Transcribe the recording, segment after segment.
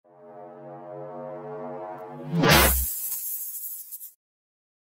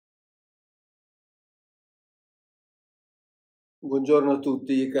Buongiorno a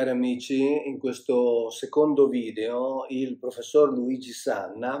tutti cari amici, in questo secondo video il professor Gigi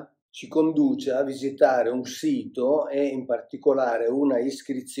Sanna ci conduce a visitare un sito e in particolare una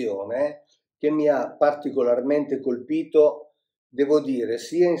iscrizione che mi ha particolarmente colpito, devo dire,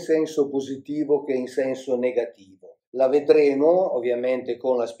 sia in senso positivo che in senso negativo. La vedremo ovviamente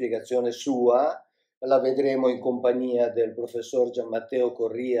con la spiegazione sua, la vedremo in compagnia del professor Matteo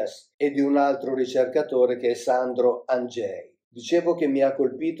Corrias e di un altro ricercatore che è Sandro Angei. Dicevo che mi ha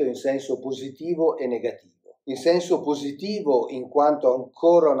colpito in senso positivo e negativo. In senso positivo in quanto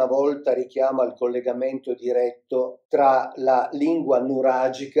ancora una volta richiama il collegamento diretto tra la lingua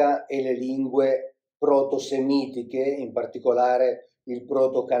nuragica e le lingue proto-semitiche, in particolare il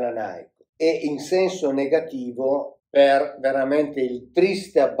proto-cananaico. E in senso negativo per veramente il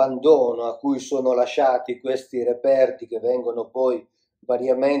triste abbandono a cui sono lasciati questi reperti che vengono poi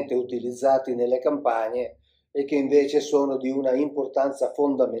variamente utilizzati nelle campagne e che invece sono di una importanza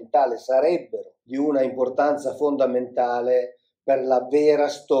fondamentale, sarebbero di una importanza fondamentale per la vera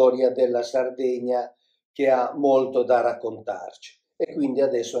storia della Sardegna, che ha molto da raccontarci. E quindi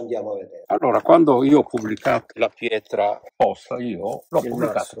adesso andiamo a vedere. Allora, quando io ho pubblicato la pietra posta, io l'ho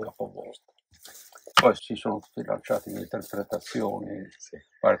pubblicato capovolta. Poi si sono tutti lanciati in interpretazioni. Sì.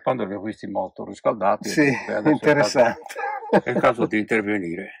 Quando li ho visti molto riscaldati, sì, interessante. È il caso di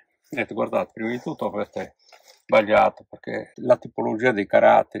intervenire. Guardate, prima di tutto avete sbagliato, perché la tipologia dei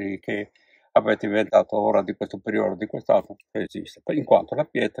caratteri che avete inventato ora di questo periodo, di quest'altro, esiste, in quanto la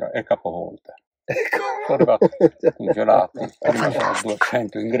pietra è capovolta. Sono arrivati congelati, prima sono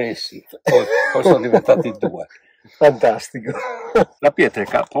 200 ingressi, poi sono diventati 2. Fantastico. La pietra è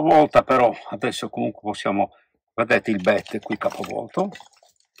capovolta, però adesso comunque possiamo, vedete il bet qui capovolto,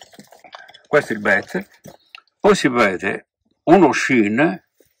 questo è il bet, poi si vede uno shin,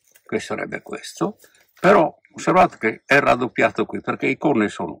 che sarebbe questo, però osservate che è raddoppiato qui, perché i corni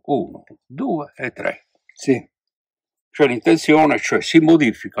sono 1, 2 e 3. Sì. Cioè l'intenzione, cioè si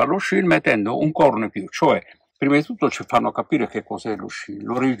modifica lo shin mettendo un corno in più, cioè prima di tutto ci fanno capire che cos'è lo shin,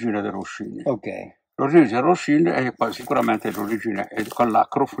 l'origine dello shin. Ok. L'origine dello shin è sicuramente l'origine è con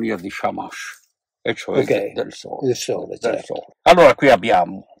l'acrofonia di Shamash, e cioè del sole. Il sole, del certo. sole. Allora qui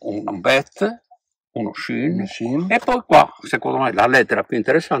abbiamo un bet, uno shin, e poi qua, secondo me, la lettera più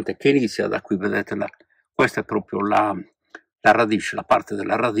interessante che inizia da qui, vedete, questa è proprio la radice, la parte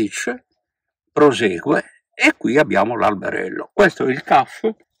della radice, prosegue, e qui abbiamo l'alberello. Questo è il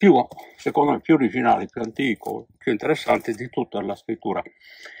CAF più, secondo me, più originale, più antico, più interessante di tutta la scrittura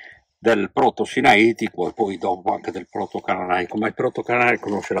del proto-sinaitico e poi dopo anche del proto-cananaico, ma il proto-cananaico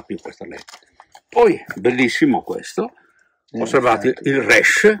non ce l'ha più questa lettera. Poi, bellissimo questo, osservate il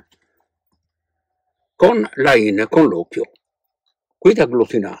resh con la in, con l'occhio, qui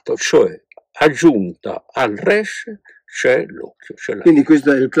agglutinato, cioè aggiunta al resh c'è l'occhio. Quindi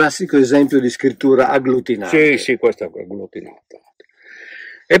questo è il classico esempio di scrittura agglutinata. Sì, questa è agglutinata.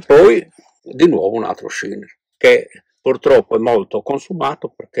 E poi di nuovo un altro shin, che purtroppo è molto consumato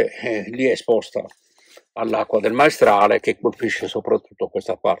perché lì è esposta all'acqua del maestrale, che colpisce soprattutto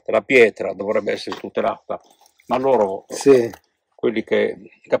questa parte. La pietra dovrebbe essere tutelata, ma loro, quelli che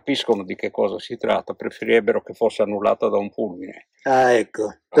capiscono di che cosa si tratta, preferirebbero che fosse annullata da un fulmine. Ah,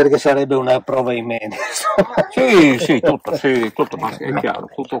 ecco, perché sarebbe una prova in meno. Sì, tutto, ma è chiaro,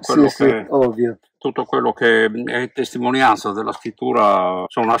 tutto quello ovvio. Tutto quello che è testimonianza della scrittura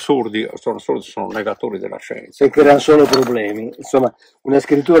sono assurdi, sono negatori della scienza. E crea solo problemi. Insomma, una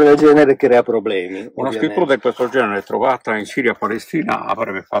scrittura del genere crea problemi. Una scrittura di questo genere trovata in Siria-Palestina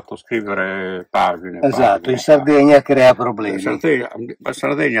avrebbe fatto scrivere pagine. Esatto, in Sardegna crea problemi. In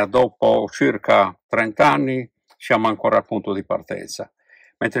Sardegna dopo circa 30 anni siamo ancora al punto di partenza,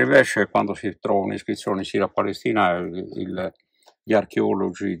 mentre invece quando si trova un'iscrizione in Siria-Palestina gli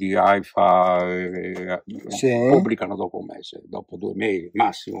archeologi di Haifa pubblicano dopo un mese, dopo 2 mesi,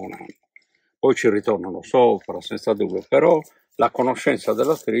 massimo un anno. Poi ci ritornano sopra, senza dubbio, però la conoscenza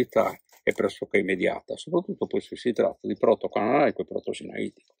della scritta è pressoché immediata, soprattutto poi se si tratta di proto-cananaico e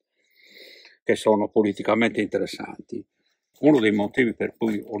proto-sinaitico, che sono politicamente interessanti. Uno dei motivi per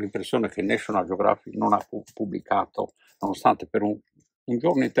cui ho l'impressione che National Geographic non ha pubblicato, nonostante per un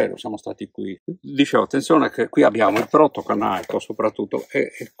giorno intero siamo stati qui, dicevo attenzione che qui abbiamo il proto-cananaico soprattutto,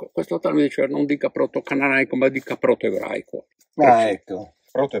 e questo tal mi diceva non dica proto-cananaico ma dica proto-ebraico. Ecco.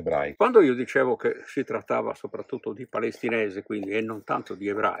 Proto-ebraico. Quando io dicevo che si trattava soprattutto di palestinese, quindi, e non tanto di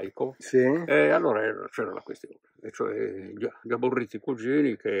ebraico, allora c'era la questione, cioè gli aborriti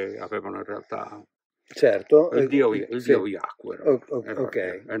cugini che avevano in realtà il dio Yahweh,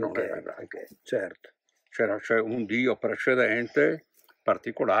 e non era ebraico. Certo. C'è un dio precedente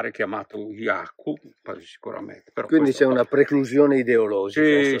particolare chiamato Yaku, quasi sicuramente. Però quindi c'è una preclusione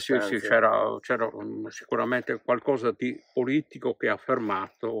ideologica. Sì, c'era sicuramente qualcosa di politico che ha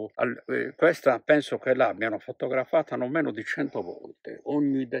fermato. Questa penso che l'abbiano fotografata non meno di 100 volte,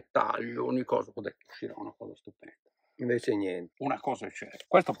 ogni dettaglio, ogni cosa, ho detto uscirà una cosa stupenda. Invece niente. Una cosa c'è,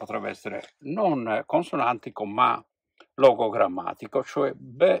 questo potrebbe essere non consonantico ma logogrammatico, cioè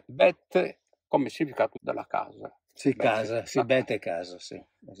bet come significato della casa. Sì, casa, sì, Bet e casa, sì.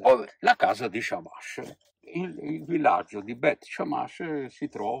 Esatto. La casa di Shamash. Il villaggio di Bet Shamash si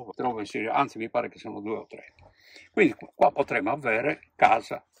trova in Siria, anzi mi pare che siano 2 o 3. Quindi qua potremmo avere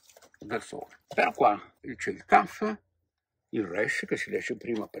casa del sole. Però qua c'è il Kaf, il Resh che si legge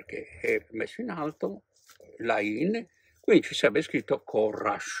prima perché è messo in alto, la In, quindi ci sarebbe scritto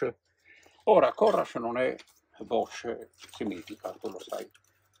Korash. Ora Korash non è voce semitica, tu lo sai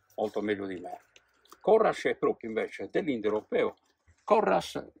molto meglio di me. Korash è proprio invece dell'indoeuropeo.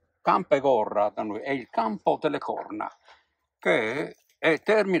 Korash, campo e gorra da noi, è il campo delle corna, che è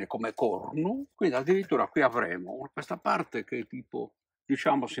termine come cornu, quindi addirittura qui avremo questa parte che è tipo,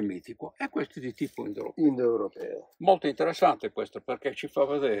 diciamo, semitico e questo di tipo indoeuropeo. Molto interessante questo perché ci fa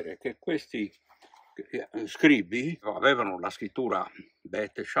vedere che questi scribi avevano la scrittura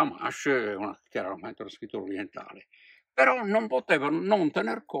Bet e Shamash, chiaramente una scrittura orientale, però non potevano non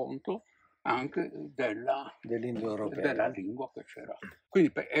tener conto anche della lingua che c'era.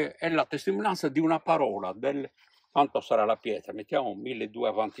 Quindi è la testimonianza di una parola quanto sarà la pietra, mettiamo 1200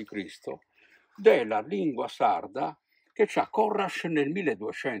 avanti Cristo, della lingua sarda che c'ha Korash nel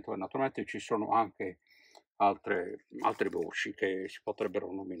 1200 e naturalmente ci sono anche altre voci che si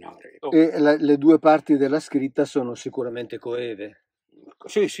potrebbero nominare. E le due parti della scritta sono sicuramente coeve.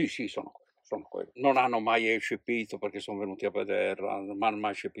 Sì, sono quelli. Non hanno mai eccepito perché sono venuti a vederla, non hanno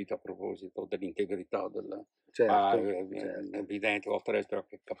mai eccepito a proposito dell'integrità del evidente oltre essere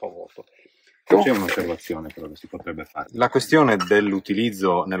che capovolto. C'è un'osservazione però che si potrebbe fare. La questione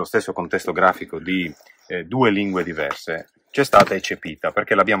dell'utilizzo nello stesso contesto grafico di 2 lingue diverse c'è stata eccepita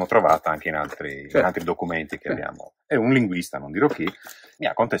perché l'abbiamo trovata anche in altri documenti che abbiamo. E un linguista, non dirò chi, mi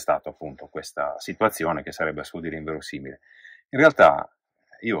ha contestato appunto questa situazione che sarebbe a suo dire inverosimile. In realtà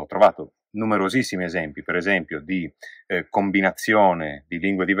io ho trovato numerosissimi esempi, per esempio, di combinazione di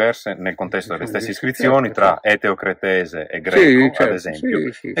lingue diverse nel contesto delle stesse iscrizioni tra eteo-cretese e greco, ad esempio,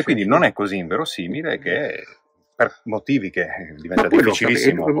 e quindi non è così inverosimile che per motivi che diventa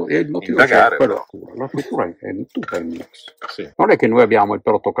difficilissimo indagare. La scrittura è tutta in mix. Non è che noi abbiamo il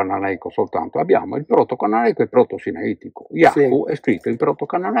proto-cananeico soltanto, abbiamo il proto-cananeico e il proto-sinaitico. Yaku è scritto in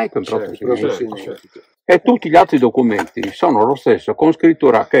proto-cananeico e in proto-sinaitico. E tutti gli altri documenti sono lo stesso, con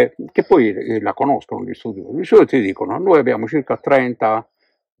scrittura che poi la conoscono gli studiosi. Gli studiosi dicono, noi abbiamo circa 30,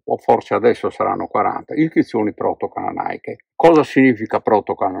 o forse adesso saranno 40, iscrizioni proto-cananaiche. Cosa significa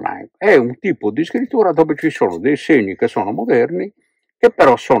proto-cananaico? È un tipo di scrittura dove ci sono dei segni che sono moderni, che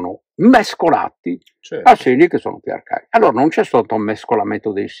però sono mescolati a segni che sono più arcaici. Allora non c'è stato un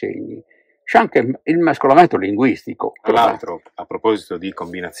mescolamento dei segni, c'è anche il mescolamento linguistico. Tra l'altro, a proposito di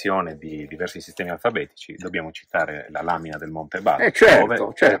combinazione di diversi sistemi alfabetici, dobbiamo citare la lamina del Monte Baldo,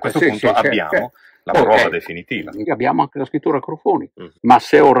 dove a questo punto abbiamo la prova definitiva. Abbiamo anche la scrittura acrofonica, ma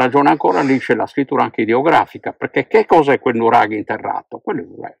se ho ragione ancora lì c'è la scrittura anche ideografica, perché che cos'è quel nuraghe interrato?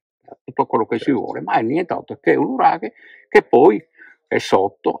 Quello è tutto quello che si vuole, ma è nient'altro che un nuraghe che poi è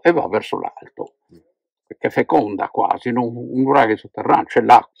sotto e va verso l'alto. Che feconda quasi, un nuraghe sotterraneo, c'è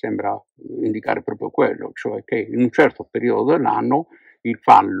là, sembra indicare proprio quello, cioè che in un certo periodo dell'anno il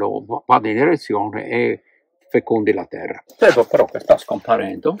fallo vada in erezione e fecondi la terra. Vedo però che sta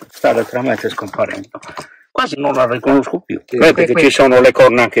scomparendo, sta letteralmente scomparendo. Quasi non la riconosco più. Vedete che ci sono le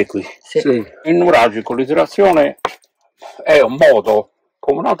corna anche qui. Il nuragico, l'iterazione è un modo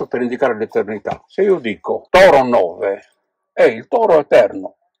come un altro per indicare l'eternità. Se io dico toro 9, è il toro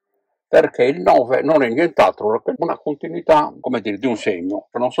eterno, perché il 9 non è nient'altro che una continuità, come dire, di un segno.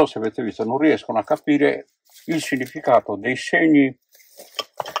 Non so se avete visto, non riescono a capire il significato dei segni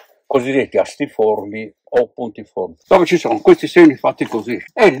cosiddetti astiformi o puntiformi, dove ci sono questi segni fatti così.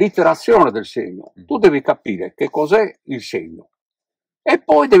 È l'iterazione del segno. Tu devi capire che cos'è il segno e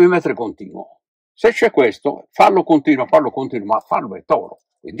poi devi mettere continuo. Se c'è questo, fallo continuo, ma fallo è toro.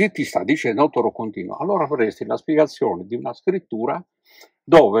 Quindi ti sta dicendo toro continuo. Allora avresti la spiegazione di una scrittura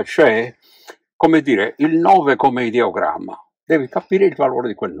dove c'è, come dire, il 9 come ideogramma. Devi capire il valore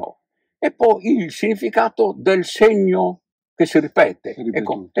di quel 9. E poi il significato del segno che si ripete.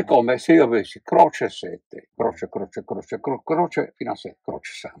 È come se io avessi croce 7, croce fino a 7,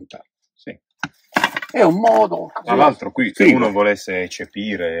 croce santa. È un modo. Tra l'altro qui, se uno volesse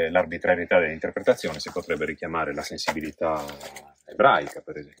eccepire l'arbitrarietà dell'interpretazione, si potrebbe richiamare la sensibilità ebraica,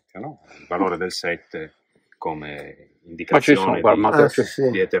 per esempio, no? Il valore del 7 come indicazione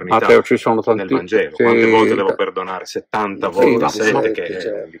di eternità. Matteo, ci sono tanti, nel Vangelo. Quante volte devo perdonare? 70 volte 7, che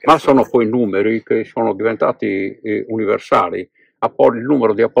è ma sono quei numeri che sono diventati universali. Il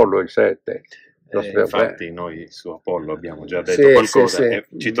numero di Apollo è il 7. Infatti noi su Apollo abbiamo già detto qualcosa e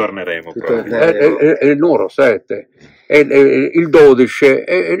ci torneremo. È il numero 7, il 12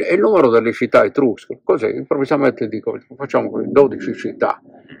 è il numero delle città etrusche. Così improvvisamente dico, facciamo 12 città.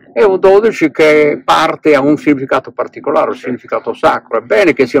 È un 12 che parte a un significato particolare, un significato sacro. È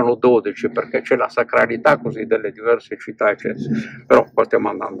bene che siano 12 perché c'è la sacralità così delle diverse città, eccetera. Però qua stiamo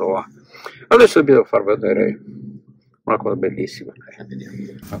andando a... Adesso vi devo far vedere una cosa bellissima.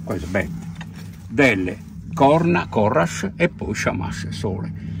 Delle, corna, corras e poi shamas,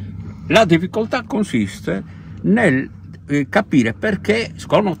 sole. La difficoltà consiste nel capire perché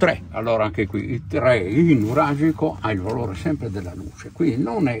sono 3. Allora anche qui il 3 in nuragico ha il valore sempre della luce, quindi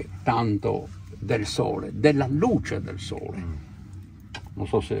non è tanto del sole, della luce del sole. Non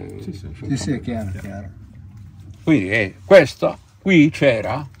so se... Sì, è chiaro. Quindi questo, qui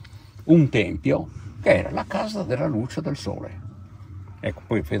c'era un tempio che era la casa della luce del sole. Ecco,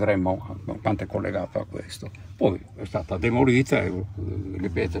 poi vedremo quanto è collegato a questo. Poi è stata demolita e le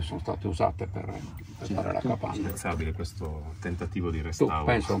pietre sono state usate per fare la capanna. È inaccettabile questo tentativo di restauro. Tu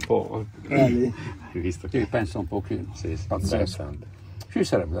pensa un po'. Visto che... pensa un pochino. Sì, interessante. Ci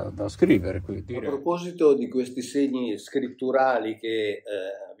sarebbe da scrivere qui. A proposito di questi segni scritturali che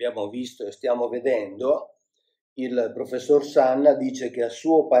abbiamo visto e stiamo vedendo, il professor Sanna dice che a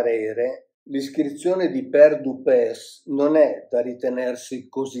suo parere l'iscrizione di per du pes non è da ritenersi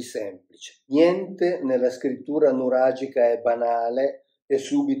così semplice. Niente nella scrittura nuragica è banale e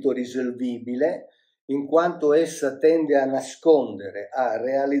subito risolvibile, in quanto essa tende a nascondere, a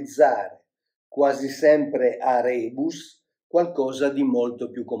realizzare, quasi sempre a rebus, qualcosa di molto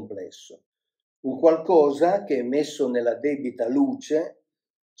più complesso. Un qualcosa che, messo nella debita luce,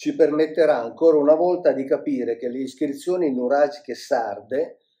 ci permetterà ancora una volta di capire che le iscrizioni nuragiche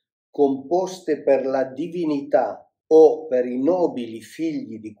sarde, composte per la divinità o per i nobili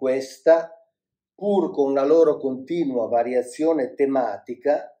figli di questa, pur con la loro continua variazione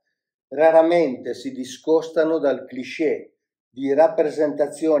tematica, raramente si discostano dal cliché di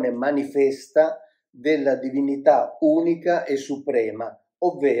rappresentazione manifesta della divinità unica e suprema,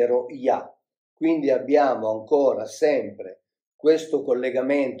 ovvero Yah. Quindi abbiamo ancora sempre questo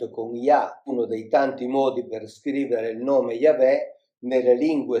collegamento con Yah, uno dei tanti modi per scrivere il nome Yahweh, nelle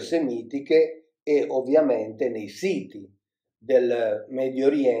lingue semitiche e ovviamente nei siti del Medio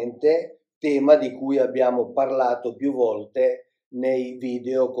Oriente, tema di cui abbiamo parlato più volte nei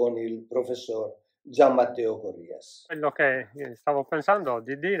video con il professor Gian Matteo Corrias. Quello che stavo pensando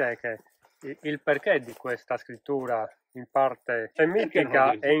di dire è che il perché di questa scrittura in parte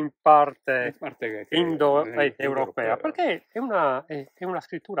semitica e in parte indo-europea, perché è una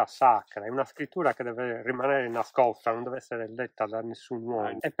scrittura sacra, è una scrittura che deve rimanere nascosta, non deve essere letta da nessun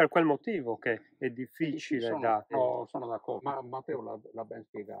uomo. È per quel motivo che è difficile da... sono d'accordo, ma Matteo l'ha ben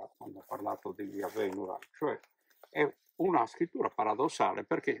spiegato quando ha parlato di Yahweh, cioè è una scrittura paradossale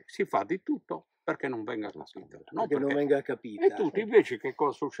perché si fa di tutto perché non venga capita, non venga capita. E tutti invece che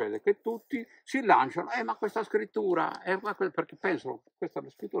cosa succede? Che tutti si lanciano, ma questa scrittura, perché pensano che questa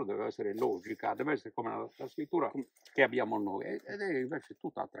scrittura deve essere logica, deve essere come la scrittura che abbiamo noi, ed è invece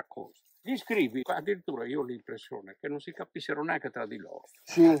tutt'altra cosa. Gli scrivi, addirittura io ho l'impressione che non si capissero neanche tra di loro.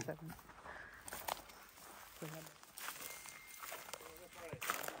 Sì.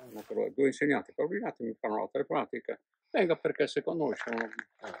 Due insegnanti coordinati mi fanno la telefonatica. Venga perché secondo noi c'è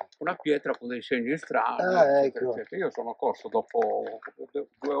una pietra con dei segni strani. Ecco. Io sono corso dopo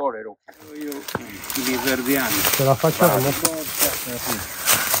 2 ore, io i verdiani. Ce la facciamo?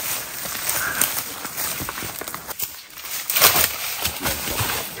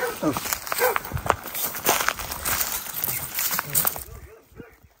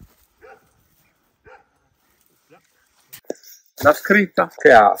 La scritta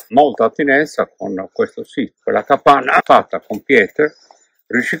che ha molta attinenza con questo sito, quella capanna fatta con pietre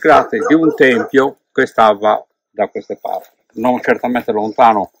riciclate di un tempio che stava da queste parti, non certamente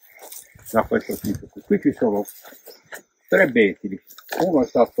lontano da questo sito. Qui ci sono 3 betili, uno è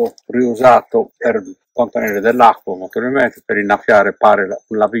stato riusato per contenere dell'acqua, naturalmente, per innaffiare pare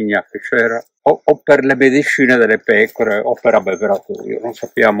la vigna che c'era, o per le medicine delle pecore o per abbeveratoio, non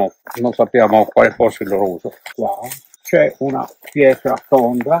sappiamo quale fosse il loro uso. Qua c'è una pietra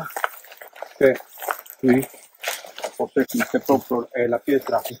tonda che qui, forse che proprio è la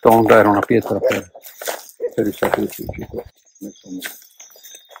pietra tonda, era una pietra per i sacrifici.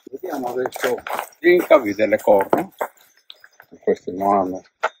 Vediamo adesso gli incavi delle corna. questi non hanno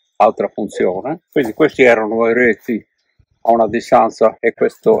altra funzione. Quindi questi erano eretti a una distanza e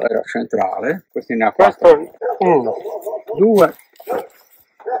questo era centrale. Questi ne ha 4. 1, 2,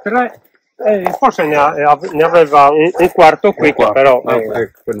 3, forse ne aveva un quarto qui che però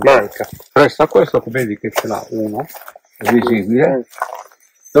manca. Resta questo che vedi che ce l'ha uno, è visibile.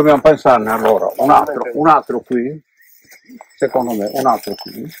 Dobbiamo pensarne allora un altro qui, secondo me un altro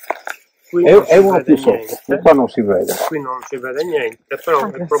qui. È uno più sotto, qua non si vede. Qui non si vede niente, però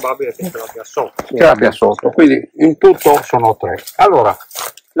è probabile che ce l'abbia sotto. Ce l'abbia sotto, quindi in tutto sono 3. Allora,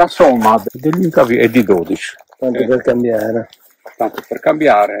 la somma degli incavi è di 12. Tanto per cambiare. Tanto per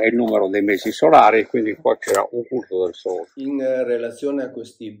cambiare è il numero dei mesi solari, quindi qua c'era un culto del Sole. In relazione a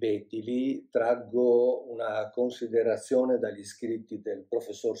questi betili traggo una considerazione dagli scritti del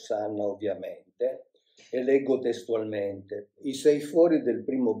professor Sanna, ovviamente, e leggo testualmente: i 6 fori del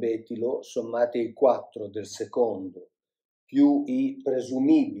primo betilo sommati ai 4 del secondo più i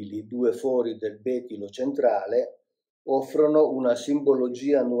presumibili 2 fori del betilo centrale offrono una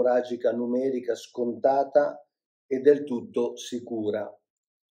simbologia nuragica numerica scontata e del tutto sicura,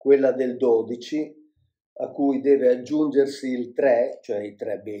 quella del 12, a cui deve aggiungersi il 3, cioè i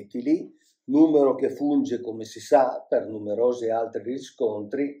 3 betili, numero che funge, come si sa, per numerosi altri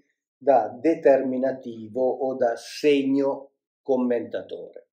riscontri, da determinativo o da segno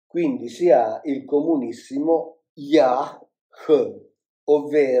commentatore. Quindi si ha il comunissimo Yah,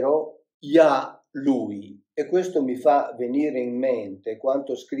 ovvero Yah, lui. E questo mi fa venire in mente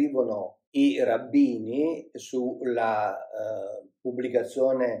quanto scrivono i rabbini sulla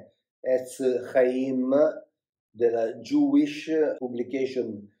pubblicazione Etz Chaim della Jewish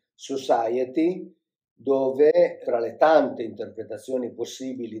Publication Society, dove tra le tante interpretazioni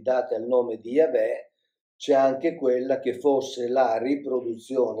possibili date al nome di Yahweh c'è anche quella che fosse la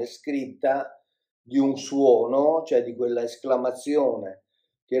riproduzione scritta di un suono, cioè di quella esclamazione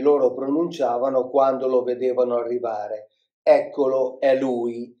che loro pronunciavano quando lo vedevano arrivare. Eccolo, è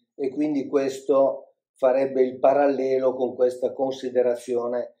lui. E quindi questo farebbe il parallelo con questa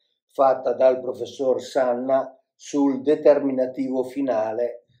considerazione fatta dal professor Sanna sul determinativo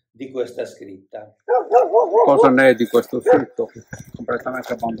finale di questa scritta. Cosa ne è di questo sito?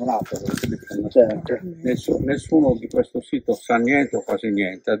 Completamente abbandonato. Certo. Nessuno di questo sito sa niente o quasi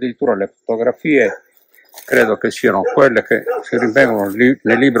niente, addirittura le fotografie credo che siano quelle che si rinvengono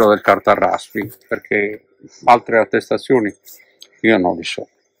nel libro del Cartarraspi, perché altre attestazioni io non li so.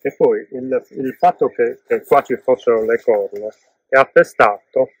 E poi il fatto che qua ci fossero le corna è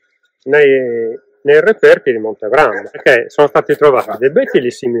attestato nei reperti di Montebrano, perché sono stati trovati dei betili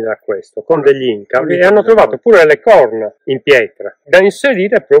simili a questo, con degli incavi, e hanno trovato pure le corna in pietra, da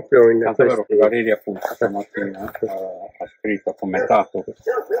inserire proprio in Tanto è vero che Valeria appunto stamattina ha scritto, ha commentato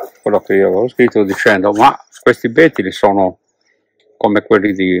quello che io avevo scritto dicendo: ma questi betili sono come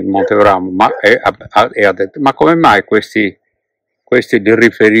quelli di Montebrano, e ha detto: ma come mai questi li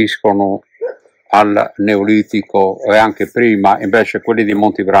riferiscono al Neolitico e anche prima, invece quelli di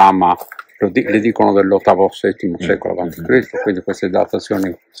Montebrano le dicono dell'8-7 secolo a.C., quindi queste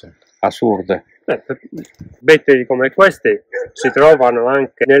datazioni assurde. Betili come questi si trovano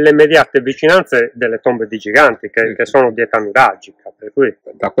anche nelle immediate vicinanze delle tombe di giganti che sono di età nuragica, per cui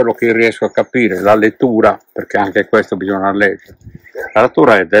da quello che riesco a capire, la lettura, perché anche questo bisogna leggere, la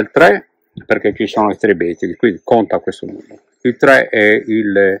lettura è del 3 perché ci sono i 3 betili, quindi conta questo numero. Il 3 è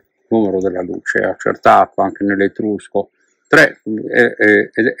il numero della luce, è accertato anche nell'etrusco. 3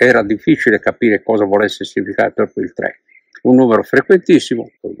 era difficile capire cosa volesse significare proprio il 3, un numero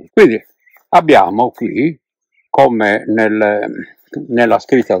frequentissimo. Quindi abbiamo qui, come nella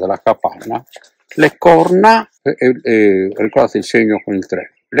scritta della capanna, le corna, ricordate il segno con il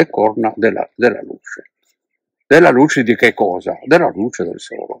 3, le corna della luce. Della luce di che cosa? Della luce del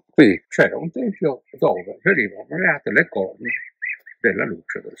sole. Quindi c'era un tempio dove venivano create le corna della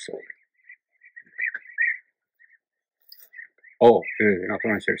luce del sole.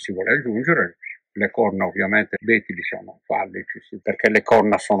 Naturalmente, se si vuole aggiungere, le corna ovviamente betili sono fallici, sì, perché le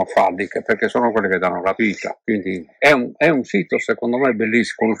corna sono falliche, perché sono quelle che danno la vita. Quindi è un sito secondo me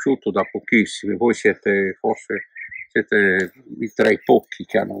bellissimo, conosciuto da pochissimi. Voi siete tra i pochi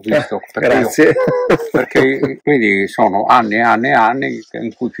che hanno visto. Grazie. Perché quindi sono anni e anni e anni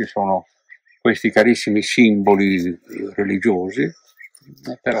in cui ci sono questi carissimi simboli religiosi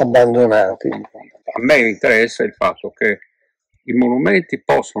però abbandonati. A me interessa il fatto che i monumenti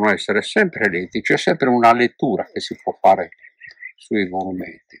possono essere sempre letti, c'è sempre una lettura che si può fare sui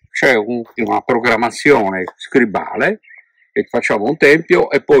monumenti, c'è una programmazione scribale e facciamo un tempio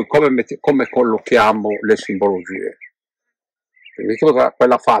e poi come collochiamo le simbologie. Quindi tutta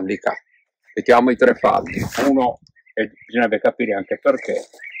quella fallica, mettiamo i 3 falli, uno e bisognerebbe capire anche perché.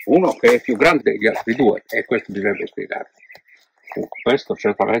 Uno che è più grande degli altri due, e questo bisognerebbe spiegare. Questo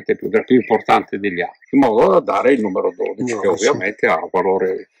certamente è più importante degli altri, in modo da dare il numero 12, che ovviamente ha un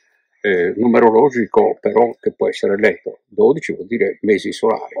valore numerologico, però che può essere letto. 12 vuol dire mesi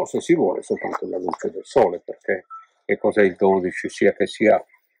solari, o se si vuole soltanto la luce del sole, perché che cos'è il 12, sia che sia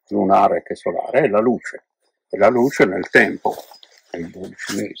lunare che solare? È la luce, e la luce nel tempo, i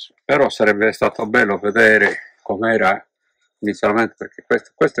 12 mesi. Però sarebbe stato bello vedere com'era inizialmente, perché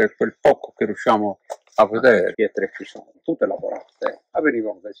questo è quel poco che riusciamo a vedere. Pietre ci sono, tutte lavorate,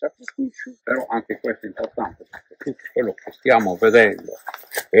 avvenivano dei sacrifici, però anche questo è importante, perché tutto quello che stiamo vedendo,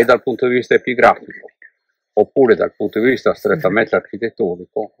 e dal punto di vista epigrafico, oppure dal punto di vista strettamente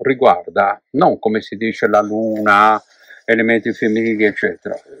architettonico, riguarda non, come si dice, la luna, elementi femminili,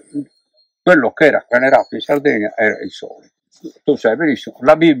 eccetera. Quello che era venerato in Sardegna era il sole. Tu sai benissimo,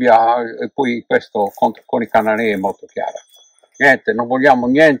 la Bibbia, e poi questo con i cananei è molto chiara. Niente, non vogliamo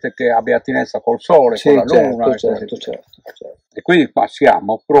niente che abbia attinenza col sole, Sì, con la luna. certo. E quindi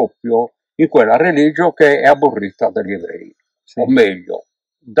passiamo proprio in quella religione che è aborrita dagli ebrei, o meglio,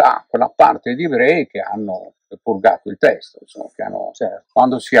 da quella parte di ebrei che hanno purgato il testo, insomma, che hanno,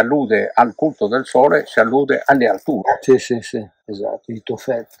 quando si allude al culto del sole si allude alle alture. Sì, esatto, il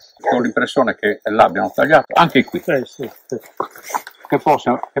Tofet. Ho l'impressione che l'abbiano tagliato anche qui, che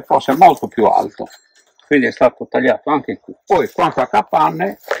fosse molto più alto, quindi è stato tagliato anche qui. Poi quanto a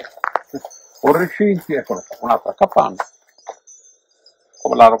capanne o recinti, ecco un'altra capanna,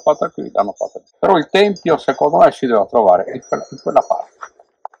 come l'hanno fatta qui, l'hanno fatta qui. Però il tempio secondo me si deve trovare in quella parte,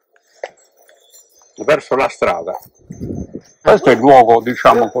 verso la strada. Questo è il luogo,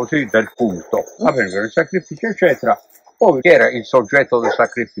 diciamo così, del culto, avvengono i sacrifici eccetera. Poi chi era il soggetto del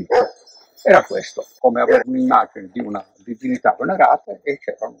sacrificio? Era questo, come avere un'immagine di una divinità venerata, e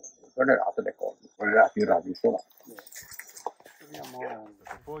c'erano venerate le cose, venerati i radi solari.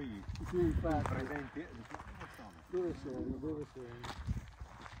 Poi presenti Dove sono?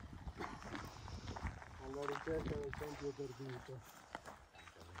 Alla ricerca del tempio perduto.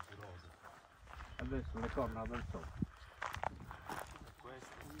 Adesso le corna del sole.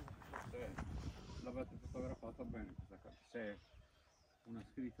 L'avete fotografata bene questa cosa. Se una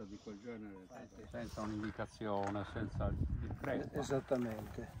scritta di quel genere, senza un'indicazione, senza il freddo.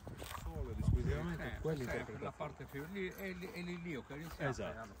 Esattamente. solo ed esclusivamente quelli la parte più lì è l'Iddio che inizia.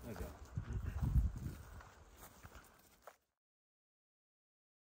 Esatto.